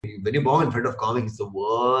when you bomb in front of comics, it's the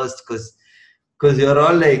worst because you're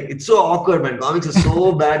all like, it's so awkward, man. Comics are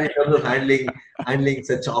so bad in terms of handling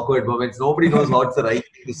such awkward moments. Nobody knows what's the right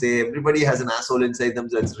thing to say. Everybody has an asshole inside them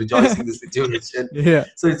that's rejoicing the situation. Yeah.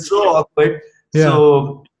 So it's so awkward. Yeah.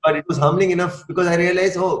 So, but it was humbling enough because I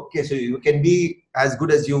realized, oh, okay, so you can be as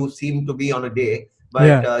good as you seem to be on a day, but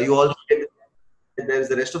Yeah. you also get there's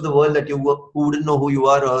the rest of the world that who wouldn't know who you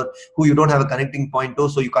are or who you don't have a connecting point to,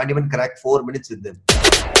 so you can't even crack 4 minutes with them.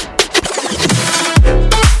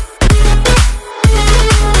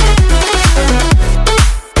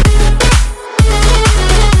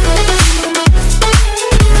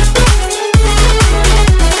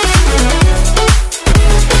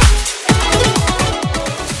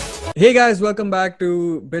 Hey guys, welcome back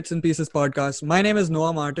to Bits and Pieces podcast. My name is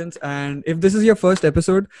Noah Martins, and if this is your first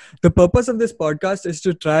episode, the purpose of this podcast is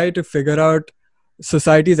to try to figure out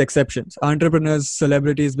society's exceptions. Entrepreneurs,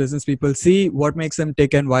 celebrities, business people, see what makes them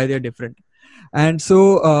tick and why they're different. And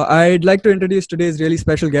so I'd like to introduce today's really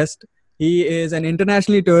special guest. He is an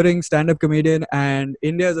internationally touring stand-up comedian and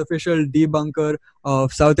India's official debunker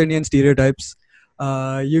of South Indian stereotypes.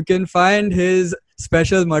 You can find his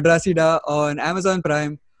special Madrasi Da on Amazon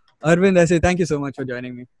Prime. Arvind Desai, thank you so much for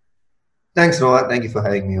joining me. Thanks, Noah. Thank you for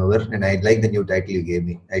having me over. And I like the new title you gave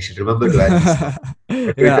me. I should remember to add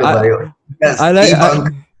this. Yeah, Yes, I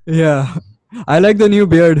like the new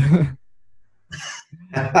beard.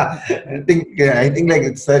 I think like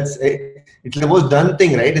it's the most done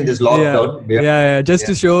thing, right, in this lockdown. Yeah. Just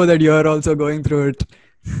to show that you're also going through it.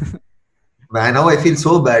 Man, now I feel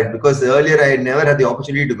so bad because earlier I never had the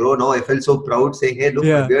opportunity to grow. Now I felt so proud saying, hey, look,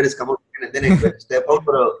 my beard has come out. And then I step out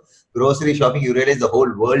for a grocery shopping, you realize the whole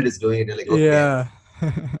world is doing it. You're like, okay,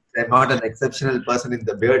 I'm not an exceptional person in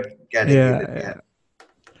the beard category.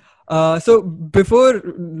 So before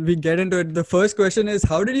we get into it, the first question is,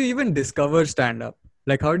 how did you even discover stand-up?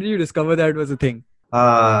 Like, how did you discover that was a thing?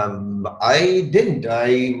 I didn't.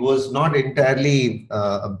 I was not entirely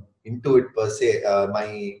into it per se.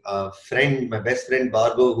 My best friend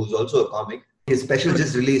Bargo, who's also a comic, his special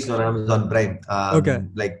just released on Amazon Prime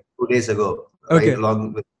like 2 days ago, right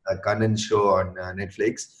along with Kannan's show on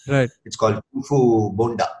Netflix. Right. It's called Kufu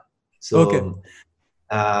Bonda. So,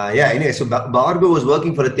 anyway, so Bargo was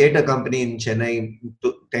working for a theatre company in Chennai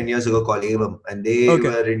 10 years ago called Evam, and they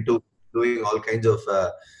were into doing all kinds of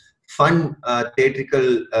fun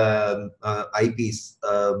theatrical IPs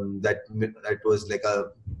that was like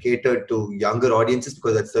catered to younger audiences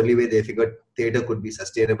because that's the only way they figured theatre could be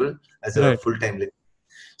sustainable as a full-time living.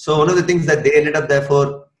 So one of the things that they ended up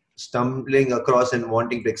therefore stumbling across and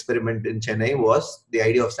wanting to experiment in Chennai was the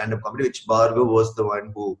idea of stand-up comedy, which Bhargav was the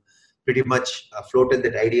one who pretty much floated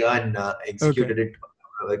that idea and executed it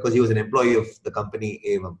because he was an employee of the company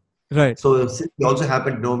Evam. Right. So since he also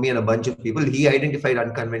happened to know me and a bunch of people, he identified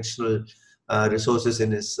unconventional resources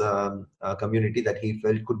in his community that he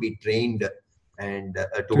felt could be trained and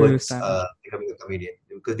towards becoming a comedian.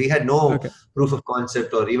 Because we had no proof of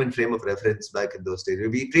concept or even frame of reference back in those days.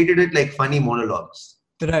 We treated it like funny monologues.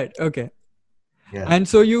 Right. Okay. Yeah. And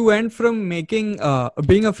so you went from making,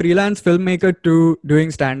 being a freelance filmmaker to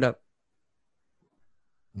doing stand-up.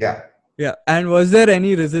 Yeah. Yeah. And was there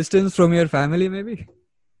any resistance from your family maybe?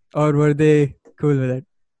 Or were they cool with it?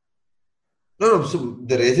 No. So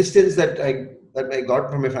the resistance that I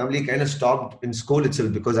got from my family kind of stopped in school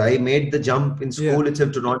itself because I made the jump in school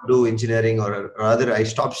itself to not do engineering, or rather I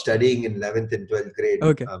stopped studying in 11th and 12th grade.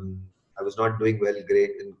 Okay. I was not doing well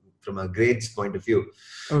from a grades point of view.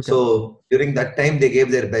 Okay. So during that time, they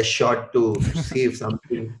gave their best shot to see if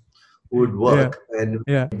something would work. And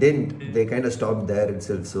didn't. They kind of stopped there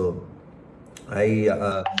itself. So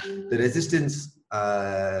the resistance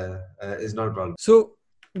is not a problem. So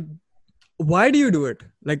why do you do it?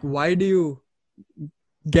 Like, why do you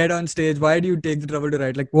get on stage? Why do you take the trouble to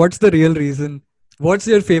write? Like, what's the real reason? What's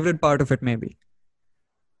your favorite part of it maybe?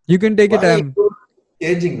 You can take your time.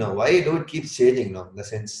 Changing now. Why I do it keeps changing now, in the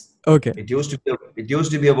sense. Okay. It used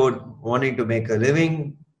to be about wanting to make a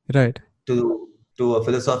living. Right. To a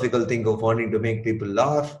philosophical thing of wanting to make people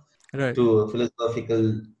laugh. Right. To a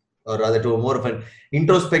philosophical, or rather to a more of an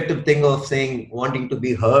introspective thing of saying wanting to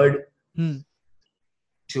be heard.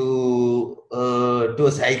 To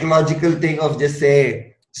a psychological thing of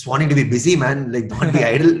just wanting to be busy, man. Like, don't be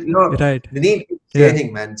idle. You know, right. The need is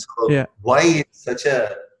changing, man. So why it's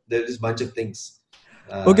there is a bunch of things.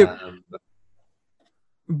 Okay.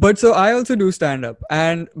 But so I also do stand up,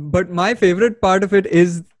 but my favorite part of it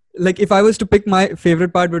is, like, if I was to pick my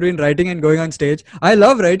favorite part between writing and going on stage, I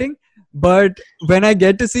love writing, but when I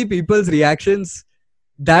get to see people's reactions,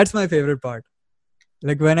 that's my favorite part.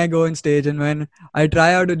 Like when I go on stage and when I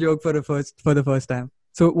try out a joke for the first time.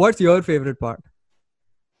 So what's your favorite part?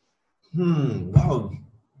 Wow.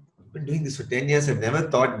 I've been doing this for 10 years. I've never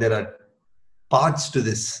thought there are parts to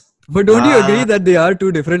this. But don't you agree that they are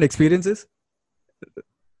two different experiences?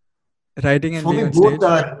 Writing and For being me, on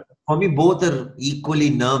stage? both are equally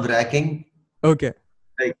nerve-wracking. Okay.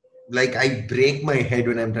 Like I break my head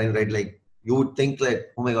when I'm trying to write. Like you would think like,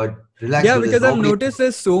 oh my God, relax, Yeah, bro. There's because I've nobody. noticed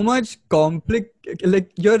there's so much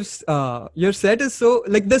like your set is so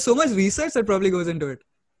like there's so much research that probably goes into it.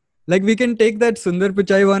 Like we can take that Sundar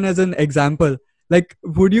Pichai one as an example. Like,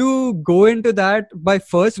 would you go into that by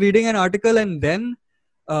first reading an article and then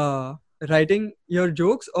uh, writing your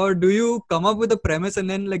jokes, or do you come up with a premise and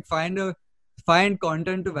then like find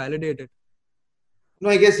content to validate it? No,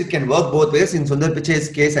 I guess it can work both ways. In Sundar Pichai's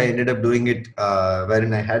case, I ended up doing it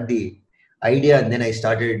wherein I had the idea and then I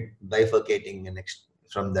started bifurcating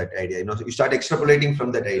from that idea. So you start extrapolating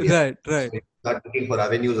from that idea. Right. So you start looking for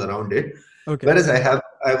avenues around it. Okay. Whereas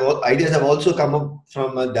ideas have also come up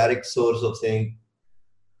from a direct source of saying,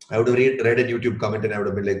 I would have read a YouTube comment and I would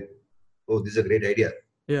have been like, oh, this is a great idea.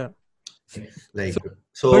 Yeah. Like,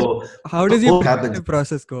 but how does your creative happens.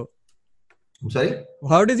 process go? I'm sorry?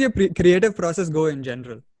 How does your creative process go in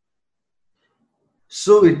general?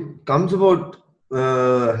 So it comes about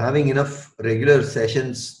having enough regular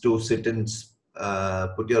sessions to sit and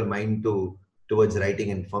put your mind towards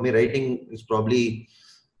writing. And for me, writing is probably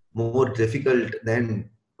more difficult than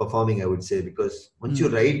performing, I would say, because once you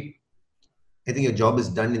write, I think your job is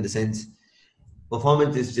done in the sense.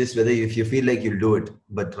 Performance is just whether if you feel like you'll do it,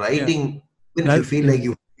 but writing, even if you feel like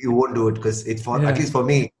you won't do it, because at least for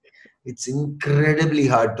me, it's incredibly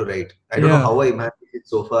hard to write. I don't know how I managed it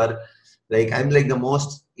so far. Like I'm like the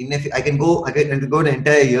most I can go an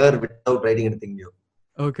entire year without writing anything new.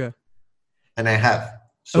 Okay. And I have.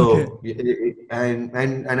 So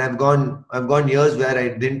and I've gone years where I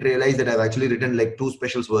didn't realize that I've actually written like 2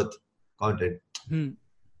 specials worth content.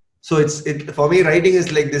 So it's for me, writing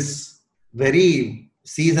is like this very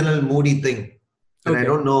seasonal, moody thing, and I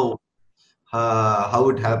don't know how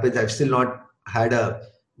it happens. I've still not had a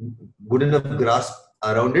good enough grasp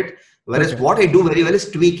around it. Whereas what I do very well is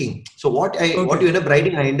tweaking. So what you end up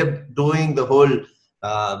writing, I end up doing the whole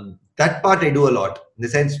that part I do a lot. In the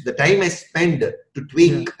sense, the time I spend to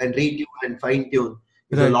tweak and retune and fine tune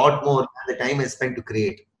is a lot more than the time I spend to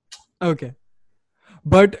create. Okay.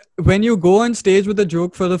 But when you go on stage with a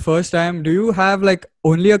joke for the first time, do you have like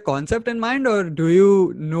only a concept in mind, or do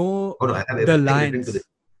you know I have the lines?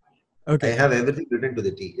 I have everything written to the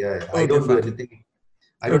T. Yeah, I don't do anything.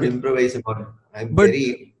 I don't improvise about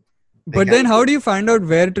it. But then how do you find out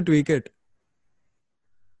where to tweak it?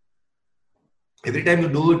 Every time you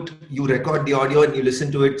do it, you record the audio and you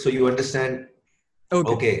listen to it, so you understand.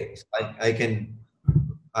 Okay,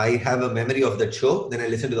 I have a memory of that show. Then I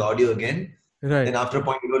listen to the audio again. Right. Then after a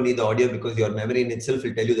point, you don't need the audio because your memory in itself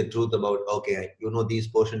will tell you the truth about, these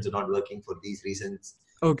portions are not working for these reasons.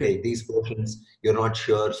 Okay, these portions, you're not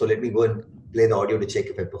sure. So let me go and play the audio to check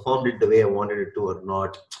if I performed it the way I wanted it to or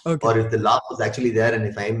not. Or if the laugh was actually there and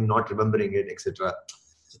if I'm not remembering it, etc.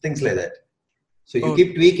 So things like that. So you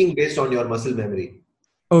keep tweaking based on your muscle memory.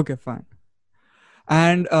 Okay, fine.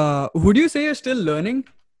 And would you say you're still learning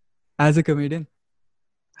as a comedian?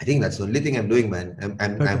 I think that's the only thing I'm doing, man.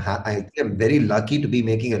 I'm very lucky to be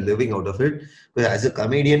making a living out of it. But as a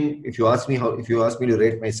comedian, if you ask me to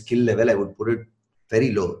rate my skill level, I would put it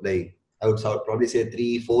very low. Like I would probably say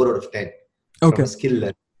 3, 4 out of 10 from a skill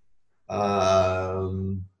level.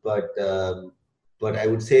 But I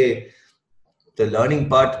would say the learning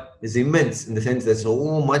part is immense in the sense there's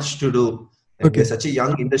so much to do. And we're such a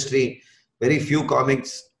young industry. Very few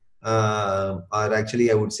comics are actually,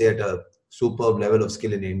 I would say, at a superb level of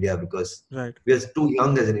skill in India because we are too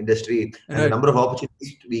young as an industry and the number of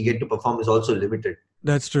opportunities we get to perform is also limited.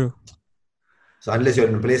 That's true. So unless you're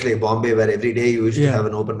in a place like Bombay where every day you used to have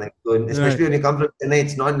an open mic, so especially when you come from Chennai,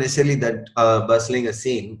 it's not necessarily that bustling a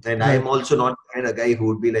scene. And I'm also not the kind of guy who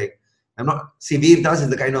would be like, Veer Das is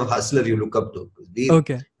the kind of hustler you look up to.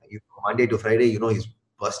 Monday to Friday, he's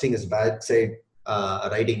busting his backside,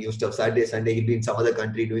 writing new stuff. Saturday, Sunday, he'll be in some other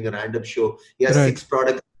country doing a random show. He has 6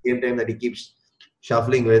 products at the same time that he keeps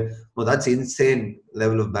shuffling with. No, that's insane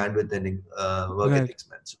level of bandwidth and work ethics,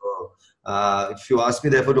 man. So if you ask me,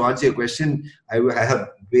 therefore, to answer your question, I have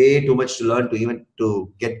way too much to learn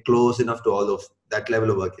to get close enough to all of that level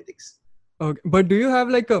of work ethics. Okay, but do you have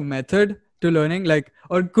like a method to learning,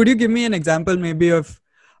 or could you give me an example maybe of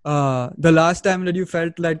the last time that you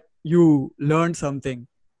felt like you learned something?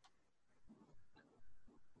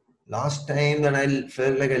 Last time that I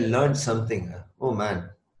felt like I learned something. Oh man,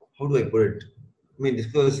 how do I put it? I mean,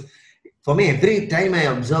 because for me, every time I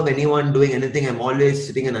observe anyone doing anything, I'm always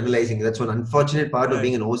sitting and analyzing. That's one unfortunate part of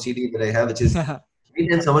being an OCD that I have, which is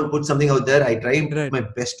anytime someone puts something out there, I try my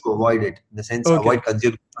best to avoid it. In the sense, avoid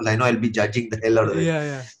consuming, because I know I'll be judging the hell out of it.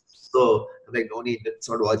 Yeah. So I'm like, no need, let's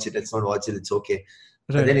not watch it. It's okay.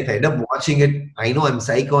 But then if I end up watching it, I know I'm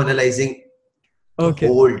psychoanalyzing the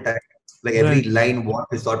whole time. Like every line, what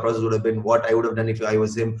his thought process would have been, what I would have done if I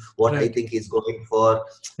was him, what I think he's going for.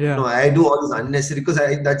 Yeah. I do all this unnecessary because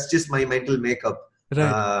that's just my mental makeup.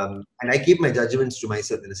 And I keep my judgments to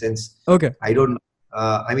myself in a sense. Okay. I don't,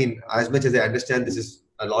 I mean, as much as I understand this is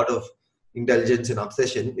a lot of indulgence and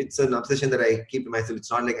obsession, it's an obsession that I keep to myself.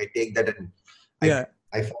 It's not like I take that and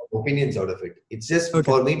I form opinions out of it. It's just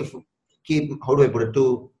for me to keep, how do I put it,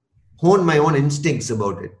 to hone my own instincts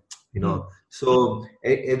about it, So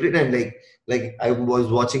every time, like I was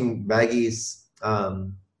watching Baggy's,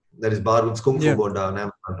 that is Barwood's Kung Fu Bonda on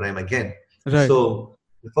Amazon Prime again. So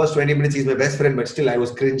the first 20 minutes, he's my best friend, but still I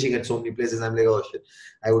was cringing at so many places. I'm like, oh shit,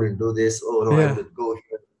 I wouldn't do this. Oh no, I wouldn't go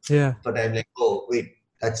here. Yeah. But I'm like, oh wait,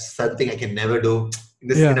 that's something I can never do.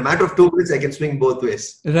 In a matter of 2 minutes, I can swing both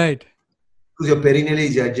ways. Right. Because you're perennially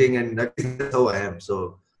judging, and that's how I am.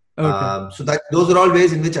 So, those are all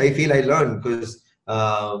ways in which I feel I learn,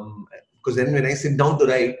 because then when I sit down to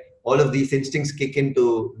write, all of these instincts kick in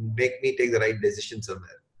to make me take the right decision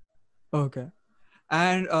somewhere. Okay.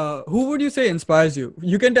 And who would you say inspires you?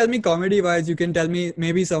 You can tell me comedy-wise. You can tell me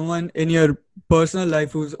maybe someone in your personal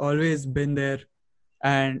life who's always been there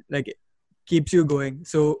and like keeps you going.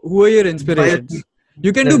 So, who are your inspirations?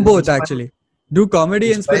 You can do both actually. Do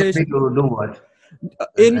comedy inspiration. To do what?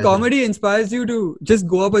 In comedy, inspires you to just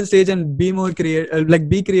go up on stage and be more creative, like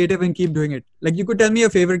be creative and keep doing it. Like you could tell me your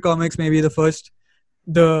favorite comics, maybe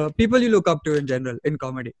the people you look up to in general in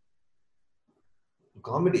comedy.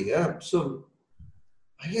 Comedy, yeah. So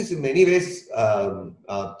I guess in many ways,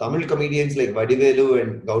 Tamil comedians like Vadivelu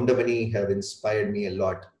and Goundamani have inspired me a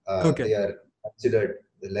lot. They are considered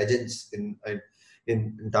the legends in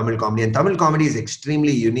Tamil comedy, and Tamil comedy is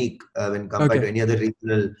extremely unique when compared to any other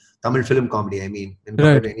regional Tamil film comedy. I mean, when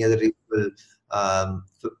compared to any other regional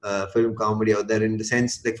film comedy out there, in the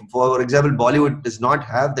sense, like for example, Bollywood does not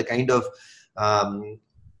have the kind of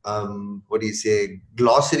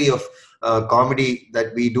glossary of comedy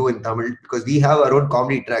that we do in Tamil, because we have our own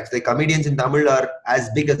comedy tracks. The comedians in Tamil are as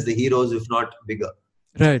big as the heroes, if not bigger.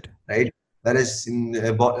 Right. Whereas in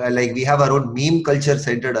like we have our own meme culture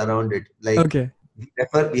centered around it. Like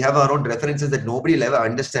we have our own references that nobody will ever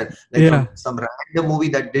understand. Like from some random movie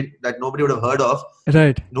that nobody would have heard of.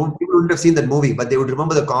 Right. No people wouldn't have seen that movie, but they would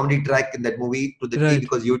remember the comedy track in that movie to the T,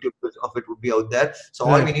 because YouTube of it would be out there. So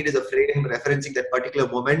all we need is a frame referencing that particular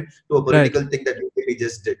moment to a political thing that we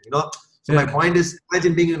just did. So my point is,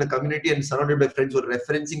 imagine being in a community and surrounded by friends who are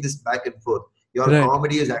referencing this back and forth. Your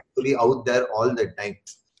comedy is actually out there all the time.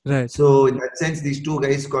 Right. So in that sense, these two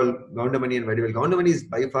guys called Goundamani and Vadivel. Goundamani is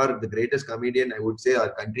by far the greatest comedian I would say our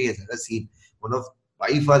country has ever seen. One of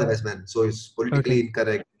by far the best man. So he's politically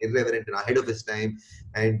incorrect, irreverent, and ahead of his time,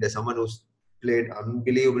 and someone who's played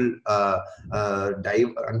unbelievably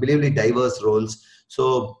diverse roles.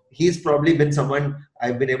 So he's probably been someone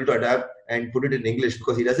I've been able to adapt and put it in English,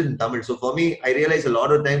 because he does it in Tamil. So for me, I realize a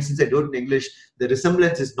lot of times since I do it in English, the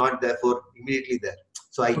resemblance is not therefore immediately there.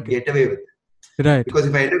 So I get away with it. Right. Because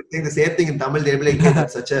if I end up saying the same thing in Tamil, they'll be like, hey,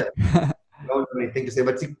 that's such a thing to say.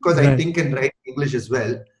 But because I think and write English as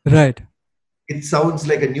well, it sounds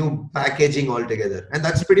like a new packaging altogether. And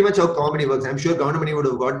that's pretty much how comedy works. I'm sure Goundamani would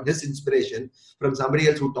have gotten this inspiration from somebody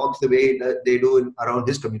else who talks the way that they do around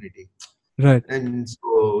his community. Right. And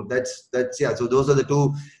so that's so those are the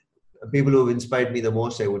two people who have inspired me the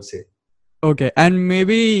most, I would say. Okay. And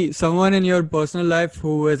maybe someone in your personal life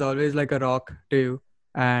who is always like a rock to you.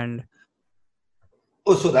 And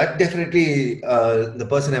so that definitely the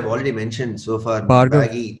person I've already mentioned so far,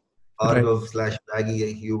 Bhargav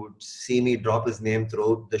 /Baggy. You would see me drop his name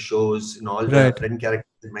throughout the shows and all the friend characters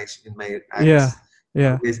in my acts.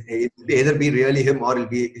 It'll either be really him or it'll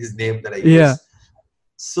be his name that I use.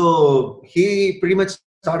 So he pretty much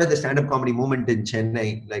started the stand-up comedy movement in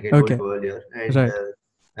Chennai, like I told you earlier,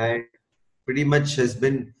 and pretty much has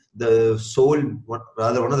been the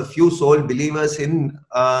one of the few sole believers in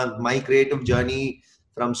my creative journey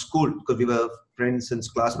from school, because we were friends and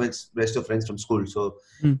classmates, rest of friends from school. So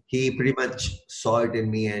he pretty much saw it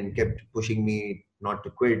in me and kept pushing me not to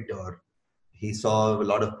quit, or he saw a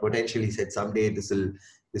lot of potential. He said, someday this will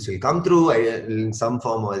come through in some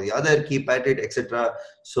form or the other, keep at it, etc.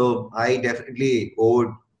 So I definitely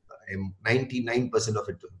owed 99% of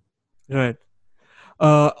it to him. Right.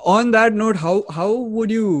 On that note, how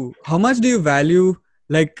much do you value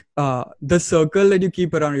like the circle that you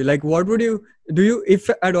keep around you. Like, what would you do? You, if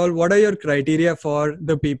at all, what are your criteria for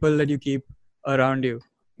the people that you keep around you?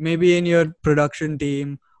 Maybe in your production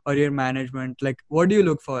team or your management. Like, what do you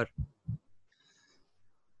look for?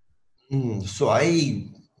 So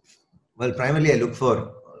primarily I look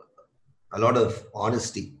for a lot of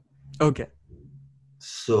honesty. Okay.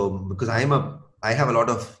 So because I have a lot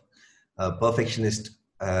of perfectionist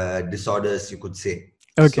disorders, you could say.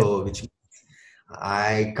 Okay. So which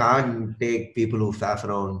I can't take people who faff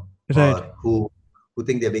around Right. or who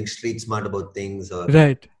think they're being street smart about things or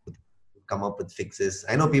Right. come up with fixes.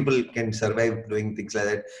 I know people can survive doing things like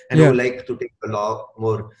that and Yeah. who like to take a lot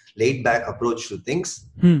more laid back approach to things.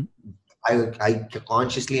 I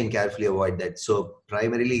consciously and carefully avoid that. So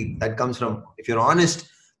primarily that comes from, if you're honest,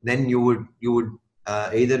 then you would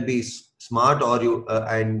either be smart or you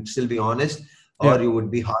and still be honest, or Yeah. you would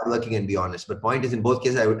be hardworking and be honest. But point is, in both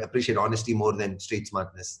cases, I would appreciate honesty more than street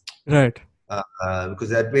smartness. Right. Because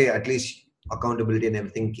that way, at least accountability and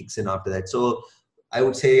everything kicks in after that. So I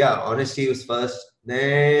would say, yeah, honesty is first.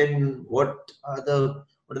 Then what are the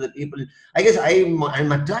people? I guess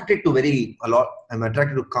I'm attracted to I'm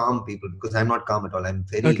attracted to calm people because I'm not calm at all. I'm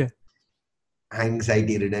very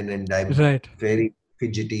anxiety ridden and I'm very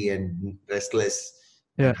fidgety and restless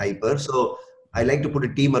and hyper. So I like to put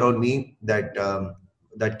a team around me that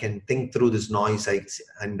that can think through this noise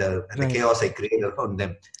and the chaos I create around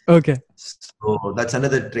them. Okay. So that's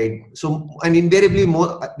another trait. So and invariably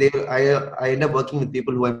I end up working with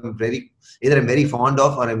people who I'm very fond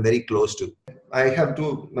of or I'm very close to. I have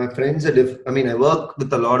my friends I work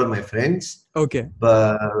with a lot of my friends. Okay.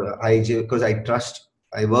 But because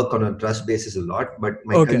I work on a trust basis a lot, but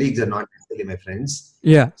my colleagues are not necessarily my friends.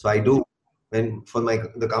 Yeah. So I do, for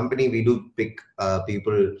the company, we do pick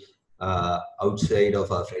people outside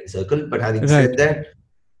of our friend circle. But having said that,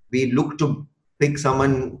 we look to pick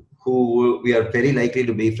someone who we are very likely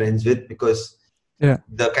to be friends with because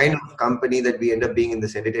the kind of company that we end up being in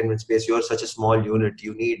this entertainment space, you're such a small unit.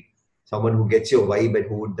 You need someone who gets your vibe and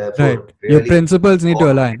who would therefore really your principles need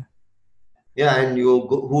to align. Yeah, and who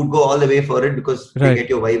would go all the way for it because they get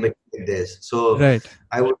your vibe and get theirs. So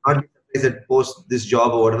I would not be surprised that post this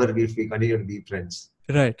job or whatever if we continue to be friends.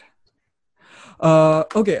 Right.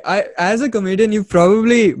 Okay. As a comedian, you've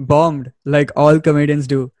probably bombed like all comedians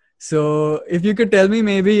do. So if you could tell me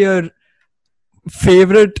maybe your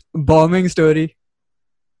favorite bombing story,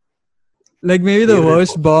 like maybe the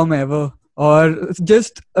worst bomb ever, or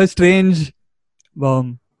just a strange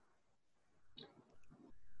bomb.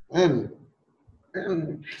 I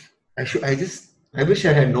wish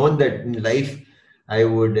I had known that in life I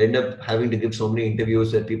would end up having to give so many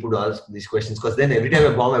interviews where people would ask these questions, because then every time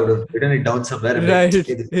I bomb, I would have written it down somewhere. Right.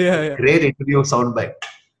 Great interview soundbite.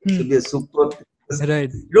 It should be a super.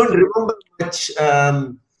 Right. You don't remember much.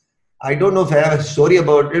 I don't know if I have a story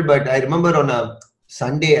about it, but I remember on a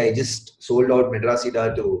Sunday I just sold out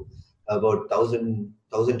Madrasida to about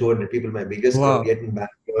 1,200 people. My biggest crowd yet in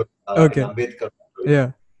Bangalore. In Ambedkar.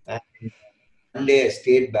 Yeah. And Monday I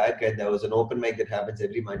stayed back, and there was an open mic that happens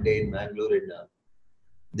every Monday in Bangalore in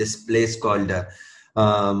this place called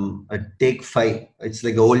Take 5. It's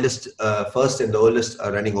like the oldest, first and the oldest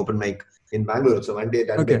running open mic in Bangalore. So one day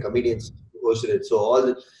done by comedians hosted it.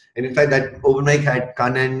 So and in fact that open mic had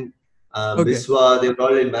Kanan, Biswa, they were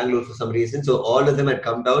all in Bangalore for some reason. So all of them had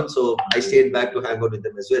come down. So I stayed back to hang out with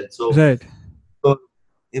them as well. So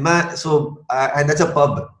and that's a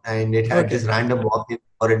pub, and it had just random walk-in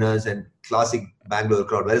foreigners and classic Bangalore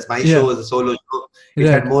crowd. Whereas my show was a solo show, it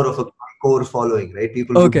had more of a core following, right?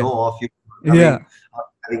 People who know of you,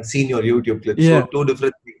 having seen your YouTube clips. So two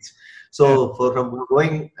different things. So from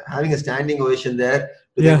having a standing ovation there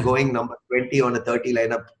to then going number 20 on a 30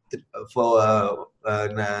 lineup for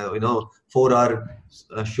 4-hour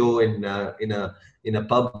show in a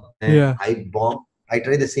pub, and I bombed. I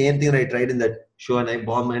tried the same thing I tried in that show, and I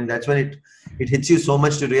bomb, and that's when it hits you so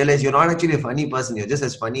much to realize you're not actually a funny person. You're just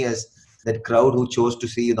as funny as that crowd who chose to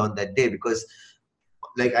see you on that day. Because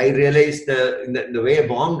like I realized the way I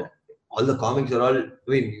bombed, all the comics are all, I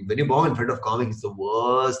mean, when you bomb in front of comics, it's the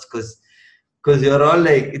worst because you're all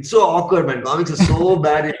like, it's so awkward, man. Comics are so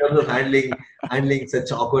bad in terms of handling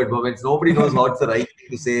such awkward moments. Nobody knows what's the right thing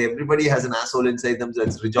to say. Everybody has an asshole inside them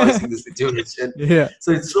that's rejoicing the situation.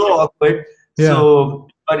 So it's so awkward. So,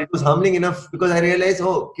 but it was humbling enough because I realized,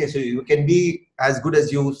 so you can be as good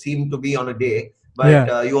as you seem to be on a day,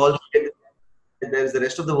 but you also there's the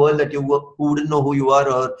rest of the world that who wouldn't know who you are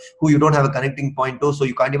or who you don't have a connecting point to, so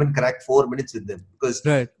you can't even crack 4 minutes with them because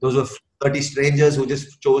those were 30 strangers who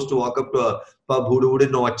just chose to walk up to a pub who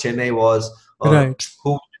didn't know what Chennai was, or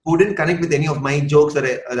who didn't connect with any of my jokes that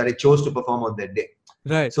I chose to perform on that day.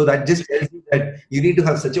 Right. So that just tells you that you need to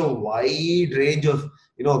have such a wide range of,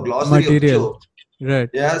 glossary of Material. jokes. Right.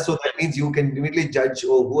 Yeah, so that means you can immediately judge,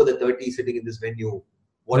 who are the 30 sitting in this venue?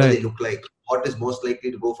 What do Right. they look like? What is most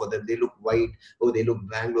likely to go for them? They look white. Oh, they look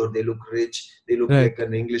Bangalore. They look rich. They look Right. like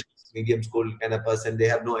an English medium school kind of person. They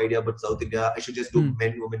have no idea about South India. I should just do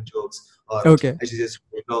men, women jokes, or Okay. I should just,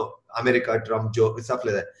 America, Trump joke, stuff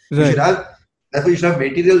like that. Right. You should have. Therefore, you should have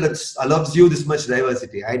material that allows you this much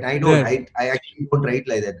diversity. I don't. Right. I actually don't write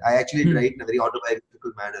like that. I actually write in a very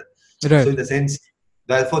autobiographical manner. Right. So in the sense,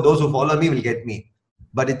 therefore, those who follow me will get me.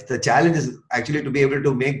 But it's the challenge is actually to be able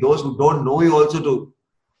to make those who don't know you also to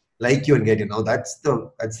like you and get you. That's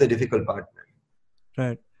the difficult part, man.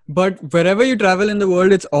 Right. But wherever you travel in the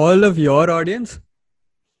world, it's all of your audience.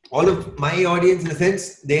 All of my audience, in a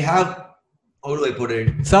sense, they have, how do I put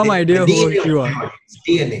it? Some idea who you are.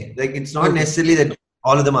 DNA. Like, it's not necessarily that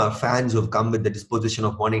all of them are fans who have come with the disposition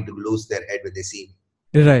of wanting to lose their head when they see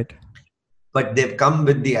me. Right. But they've come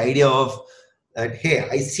with the idea of that, hey,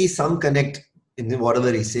 I see some connect in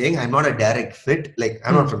whatever he's saying. I'm not a direct fit. Like,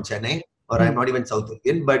 I'm not from Chennai, or I'm not even South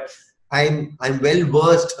Indian, but I'm well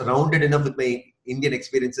versed, rounded enough with my Indian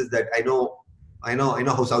experiences that I know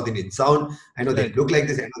how South Indians sound. I know they look like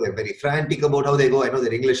this. I know they're very frantic about how they go. I know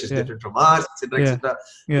their English is different from ours, etc., etc.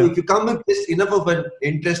 So if you come with this enough of an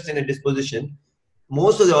interest and a disposition,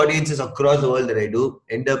 most of the audiences across the world that I do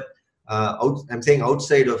end up I'm saying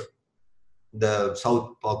outside of the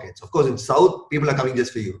South pockets. Of course, in South, people are coming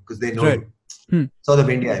just for you because they know you. South of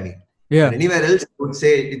India, I mean. Yeah. And anywhere else, I would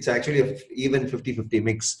say it's actually an even 50-50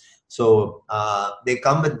 mix. So they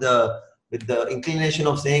come with the inclination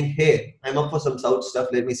of saying, hey, I'm up for some South stuff.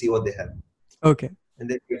 Let me see what they have. Okay. And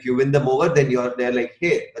then if you win them over, then they're like,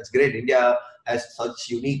 hey, that's great. India has such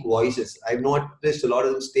unique voices. I've noticed a lot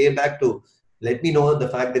of them stay back to let me know the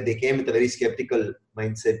fact that they came with a very skeptical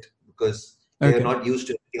mindset because they are not used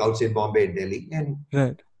to anything outside Bombay and Delhi.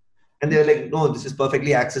 And they're like, no, this is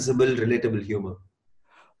perfectly accessible, relatable humor.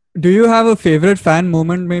 Do you have a favorite fan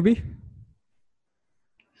moment, maybe?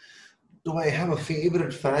 Do I have a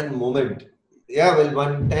favorite fan moment? Yeah, well,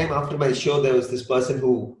 one time after my show, there was this person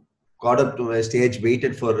who got up to my stage,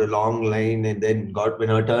 waited for a long line, and then when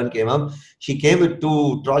her turn came up, she came with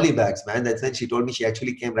 2 trolley bags, man. That's when she told me she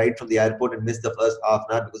actually came right from the airport and missed the first half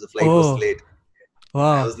an hour because the flight was late.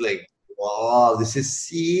 Wow. I was like, wow, this is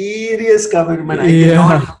serious commitment. I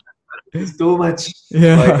cannot. It's too much.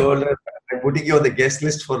 Yeah. So I told her, I'm putting you on the guest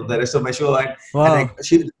list for the rest of my show.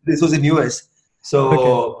 This was in US.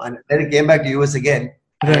 So and then it came back to US again.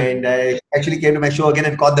 And I actually came to my show again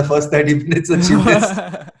and caught the first 30 minutes that she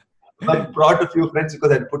missed. But brought a few friends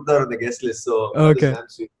because I put her on the guest list. So okay.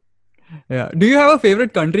 Yeah. Do you have a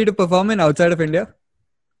favorite country to perform in outside of India?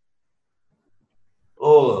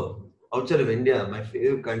 Oh, outside of India, my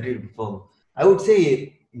favorite country to perform. I would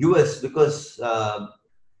say US because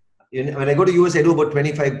when I go to US, I do about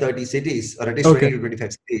 25-30 cities, or at least 20 to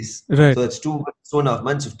 25 cities. Right. So it's 2.5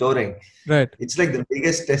 months of touring. Right. It's like the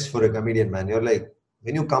biggest test for a comedian, man. You're like,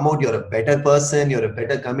 when you come out, you're a better person, you're a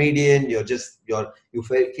better comedian, you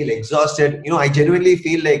feel exhausted. I genuinely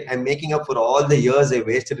feel like I'm making up for all the years I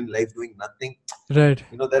wasted in life doing nothing. Right.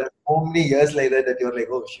 There are so many years like that you're like,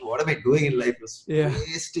 oh, shit, what am I doing in life? It's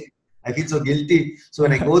wasted. I feel so guilty. So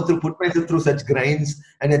when I put myself through such grinds,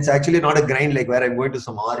 and it's actually not a grind like where I'm going to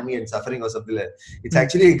some army and suffering or something like that. It's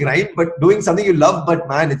actually a grind, but doing something you love, but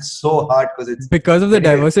man, it's so hard because of the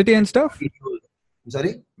diversity and stuff. I'm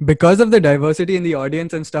sorry? Because of the diversity in the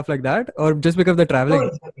audience and stuff like that, or just because of the traveling?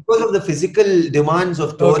 Because of the physical demands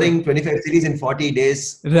of touring 25 cities in 40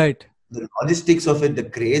 days. Right. The logistics of it, the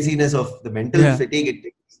craziness of the mental fatigue it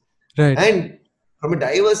takes. Right. And from a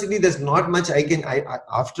diversity, there's not much I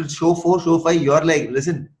after show 4, show 5, you're like,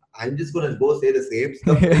 listen, I'm just going to go say the same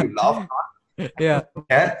stuff. You laugh not.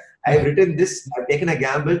 Yeah. I've written this, I've taken a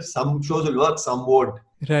gamble. Some shows will work, some won't.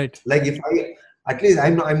 Right. Like at least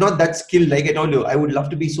I'm not that skilled. Like I told you, I would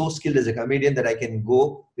love to be so skilled as a comedian that I can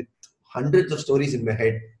go with hundreds of stories in my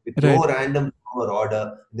head with no random or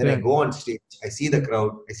order. Then I go on stage, I see the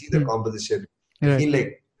crowd, I see the composition. I feel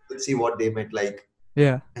like, let's see what they might like.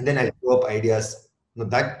 Yeah. And then I throw up ideas.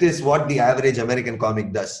 That is what the average American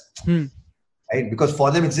comic does. Right? Because for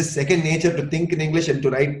them, it's just second nature to think in English and to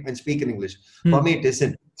write and speak in English. For me, it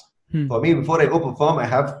isn't. For me, before I go perform, I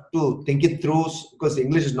have to think it through because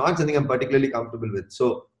English is not something I'm particularly comfortable with.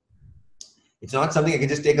 So it's not something I can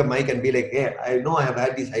just take a mic and be like, hey, I know I have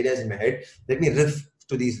had these ideas in my head. Let me riff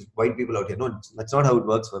to these white people out here. No, that's not how it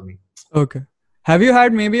works for me. Okay. Have you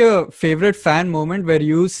had maybe a favorite fan moment where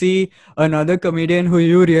you see another comedian who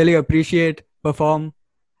you really appreciate perform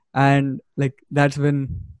and like that's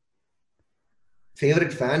when...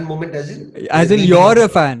 favorite fan moment as in? As in you're a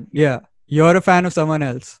fan. Yeah. You're a fan of someone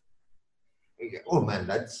else. Oh man,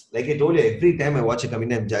 that's like I told you, every time I watch a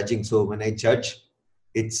comedian, I'm judging. So when I judge,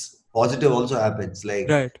 it's positive also happens. Like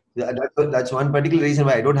Right. that's one particular reason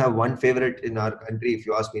why I don't have one favorite in our country. If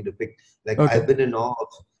you ask me to pick, like Okay. I've been in awe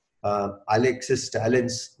of Alex's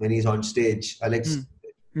talents when he's on stage. Alex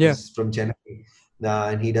Yeah. is from Chennai,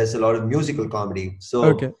 and he does a lot of musical comedy. So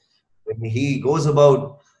Okay. when he goes about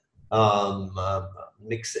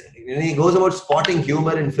when he goes about spotting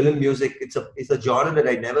humor in film music, it's a genre that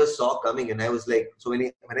I never saw coming, and I was like, so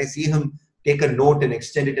when I see him take a note and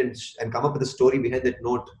extend it and come up with a story behind that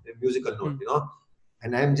note, a musical note, you know,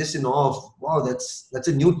 and I'm just in awe of, wow, that's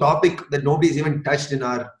a new topic that nobody's even touched in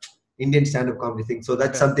our Indian stand-up comedy thing. So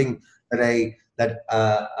that's something that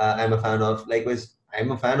I'm a fan of. Likewise,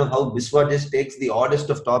 I'm a fan of how Biswa just takes the oddest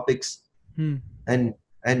of topics and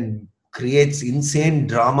creates insane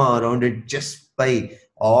drama around it just by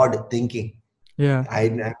odd thinking. Yeah. I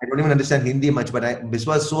don't even understand Hindi much, but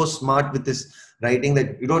Biswa is so smart with this writing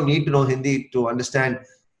that you don't need to know Hindi to understand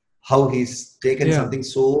how he's taken something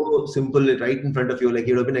so simple right in front of you. Like,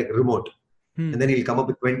 you'd have been like remote. And then he'll come up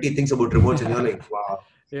with 20 things about remotes, and you're like, wow.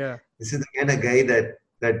 Yeah. This is the kind of guy that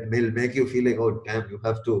will make you feel like, oh damn,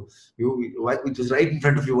 it was right in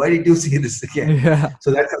front of you. Why did you see this again? Yeah.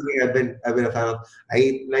 So that's something I've been a fan of.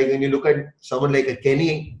 I like when you look at someone like a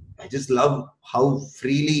Kenny, I just love how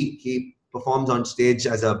freely he performs on stage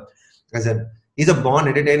he's a born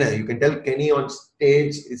entertainer. You can tell Kenny on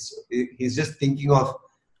stage he's just thinking of,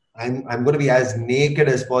 I'm going to be as naked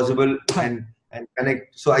as possible and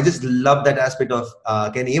connect. So I just love that aspect of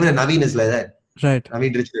Kenny. Even Naveen is like that. Right.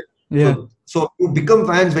 Naveen Richard. Yeah. So you become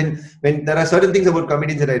fans when there are certain things about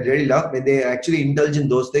comedians that I really love. When they actually indulge in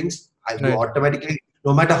those things, you automatically,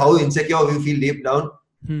 no matter how insecure you feel deep down,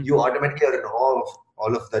 you automatically are in awe of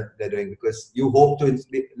all of that they're doing, because you hope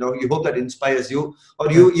that inspires you.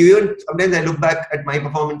 Or you even sometimes I look back at my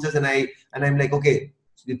performances and I'm like, okay,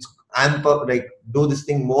 do this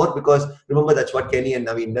thing more, because remember that's what Kenny and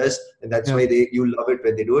Naveen does, and that's why you love it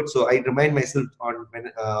when they do it. So I remind myself on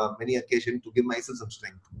many occasions to give myself some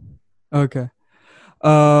strength. Okay.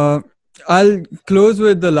 I'll close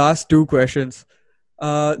with the last two questions.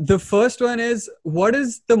 The first one is, what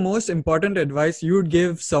is the most important advice you would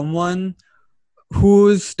give someone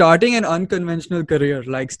who's starting an unconventional career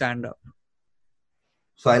like stand-up?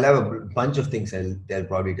 So I'll have a bunch of things I'll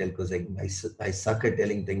probably tell, because I suck at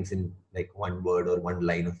telling things in like one word or one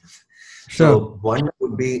line of this. Sure. So one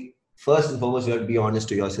would be, first and foremost, you have to be honest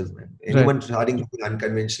to yourself, man. Anyone starting something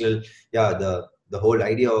unconventional, the whole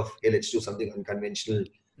idea of, hey, let's do something unconventional,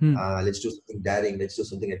 let's do something daring, let's do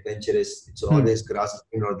something adventurous. It's always grass is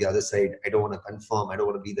greener on the other side. I don't want to conform. I don't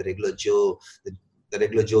want to be the regular Joe. The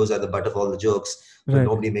regular Joes are the butt of all the jokes, but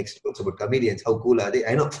nobody makes jokes about comedians. How cool are they?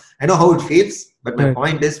 I know how it feels, but my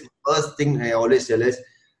point is, first thing I always tell is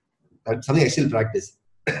something I still practice.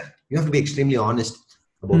 You have to be extremely honest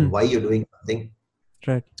about why you're doing something,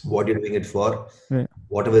 what you're doing it for,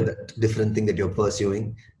 whatever the different thing that you're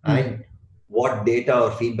pursuing, and what data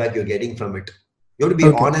or feedback you're getting from it. You have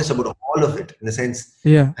to be honest about all of it, in the sense,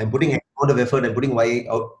 I'm putting a lot of effort, I'm putting Y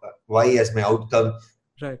as my outcome.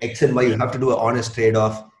 X and Y, you have to do an honest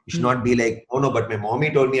trade-off. You should not be like, oh no, but my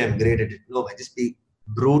mommy told me I'm great at it. No, I just be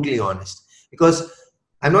brutally honest. Because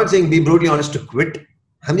I'm not saying be brutally honest to quit.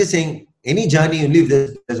 I'm just saying any journey you live,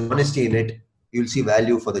 there's honesty in it. You'll see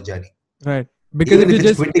value for the journey. Right. Because even if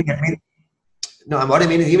it's quitting, what I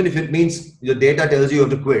mean is, even if it means your data tells you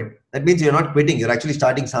have to quit, that means you're not quitting. You're actually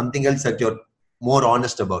starting something else that you're more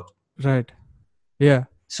honest about. Right. Yeah.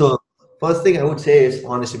 So first thing I would say is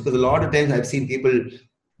honesty, because a lot of times I've seen people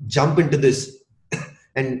jump into this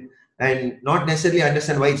and not necessarily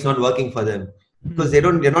understand why it's not working for them, because they're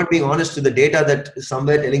not being honest to the data that is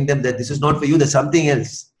somewhere telling them that this is not for you, there's something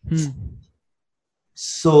else.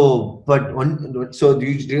 So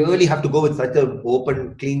you really have to go with such an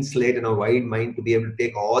open, clean slate and a wide mind to be able to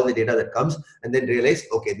take all the data that comes and then realize,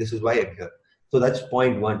 okay, this is why I'm here. So that's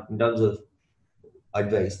point one in terms of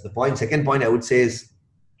advice. Second point I would say is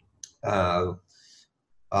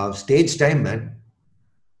stage time, man.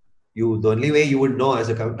 The only way you would know as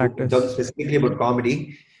specifically about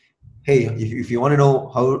comedy, hey, if you want to know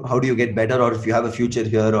how do you get better, or if you have a future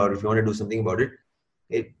here, or if you want to do something about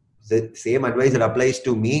it, the same advice that applies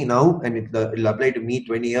to me now, and it'll apply to me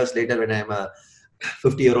 20 years later when I'm a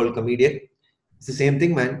 50-year-old comedian. It's the same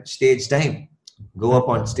thing, man. Stage time. Go up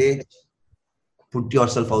on stage, put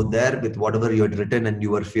yourself out there with whatever you had written and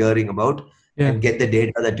you were fearing about, and get the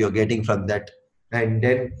data that you're getting from that. And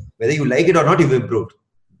then whether you like it or not, you've improved.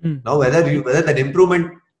 Now, whether that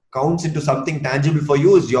improvement counts into something tangible for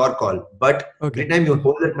you is your call. But every time you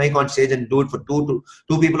hold that mic on stage and do it for two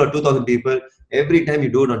people or 2,000 people, every time you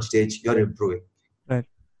do it on stage, you're improving. Right.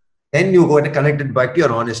 Then you go and connect it back to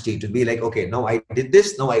your honesty to be like, okay, now I did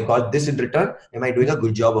this, now I got this in return. Am I doing a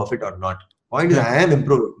good job of it or not? Point is, I am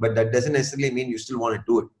improving, but that doesn't necessarily mean you still want to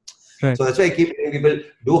do it. Right. So that's why I keep telling people,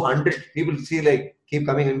 do 100. People keep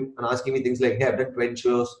coming in and asking me things like, hey, I've done 20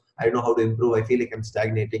 shows. I don't know how to improve. I feel like I'm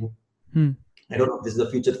stagnating. I don't know if this is the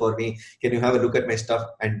future for me. Can you have a look at my stuff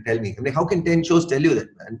and tell me? I'm like, how can 10 shows tell you that,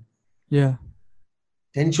 man? Yeah.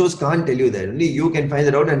 10 shows can't tell you that. Only you can find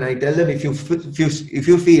it out. And I tell them, if you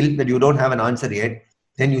feel that you don't have an answer yet,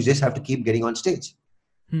 then you just have to keep getting on stage.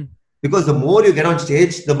 Because the more you get on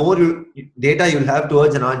stage, the more data you'll have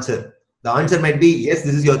towards an answer. The answer might be, yes,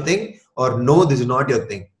 this is your thing, or no, this is not your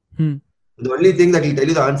thing. The only thing that will tell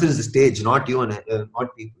you the answer is the stage, not you and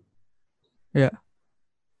not people. Yeah.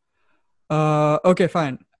 Okay,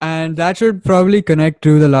 fine. And that should probably connect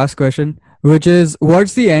to the last question, which is,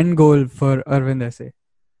 what's the end goal for Arvind Essay?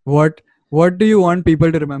 What do you want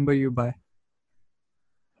people to remember you by?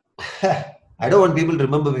 I don't want people to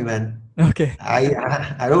remember me, man. Okay.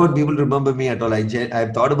 I don't want people to remember me at all.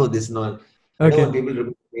 I've thought about this and all. I don't want people to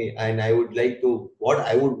remember me, and I would like to.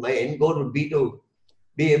 My end goal would be to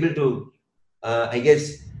be able to. I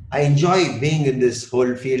guess I enjoy being in this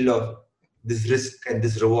whole field of this risk and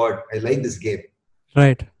this reward. I like this game.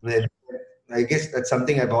 Right. I guess that's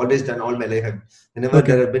something I've always done all my life. Whenever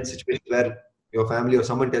there have been situations where your family or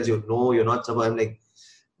someone tells you, no, you're not supposed, I'm like,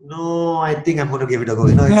 no, I think I'm going to give it a go.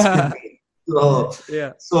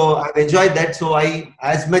 So I've enjoyed that. So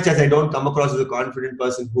as much as I don't come across as a confident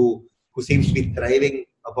person who seems to be thriving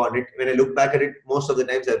upon it, when I look back at it, most of the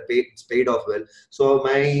times it's paid off well. So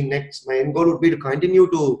my end goal would be to continue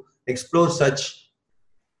to explore such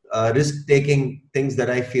risk-taking things that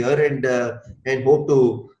I fear and hope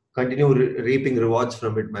to continue reaping rewards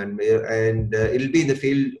from it, man. And it'll be in the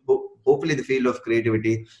field, hopefully the field of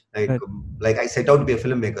creativity. Like I set out to be a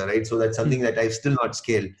filmmaker, right? So that's something that I've still not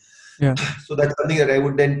scaled. Yeah. So that's something that I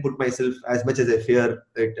would then put myself, as much as I fear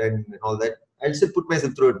it and all that, I'll still put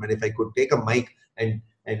myself through it, man. If I could take a mic and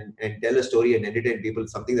tell a story and entertain people,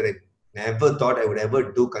 something that I never thought I would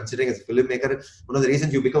ever do, considering as a filmmaker. One of the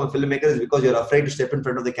reasons you become a filmmaker is because you're afraid to step in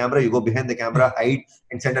front of the camera. You go behind the camera, hide,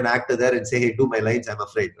 and send an actor there and say, hey, do my lines. I'm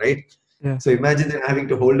afraid, right? Yeah. So imagine then having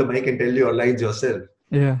to hold a mic and tell your lines yourself.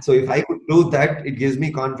 Yeah. So if I could do that, it gives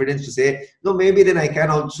me confidence to say, no, maybe then I can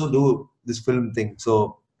also do this film thing.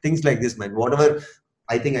 So things like this, man. Whatever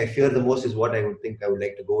I think I fear the most is what I would think I would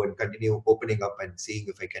like to go and continue opening up and seeing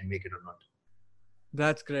if I can make it or not.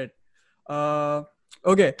 That's great.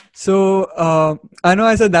 Okay, so I know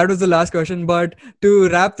I said that was the last question, but to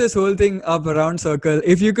wrap this whole thing up around circle,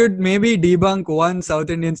 if you could maybe debunk one South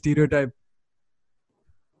Indian stereotype.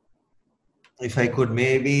 If I could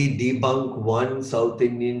maybe debunk one South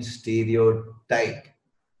Indian stereotype.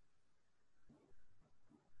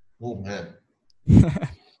 Oh, man.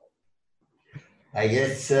 I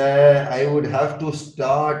guess I would have to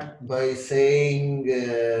start by saying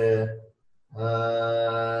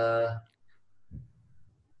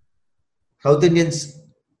South Indians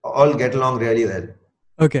all get along really well.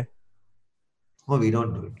 Okay. Oh, we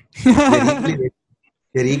don't do it.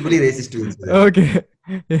 They're equally racist to each other. Okay.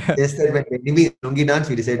 Yeah. Just that when enemies lungi dance,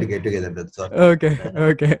 we decide to get together. That's all.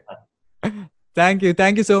 Okay. Thank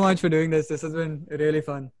you so much for doing this. This has been really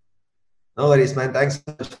fun. No worries, man. Thanks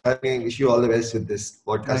so much for having me. Wish you all the best with this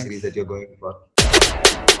podcast series that you're going for.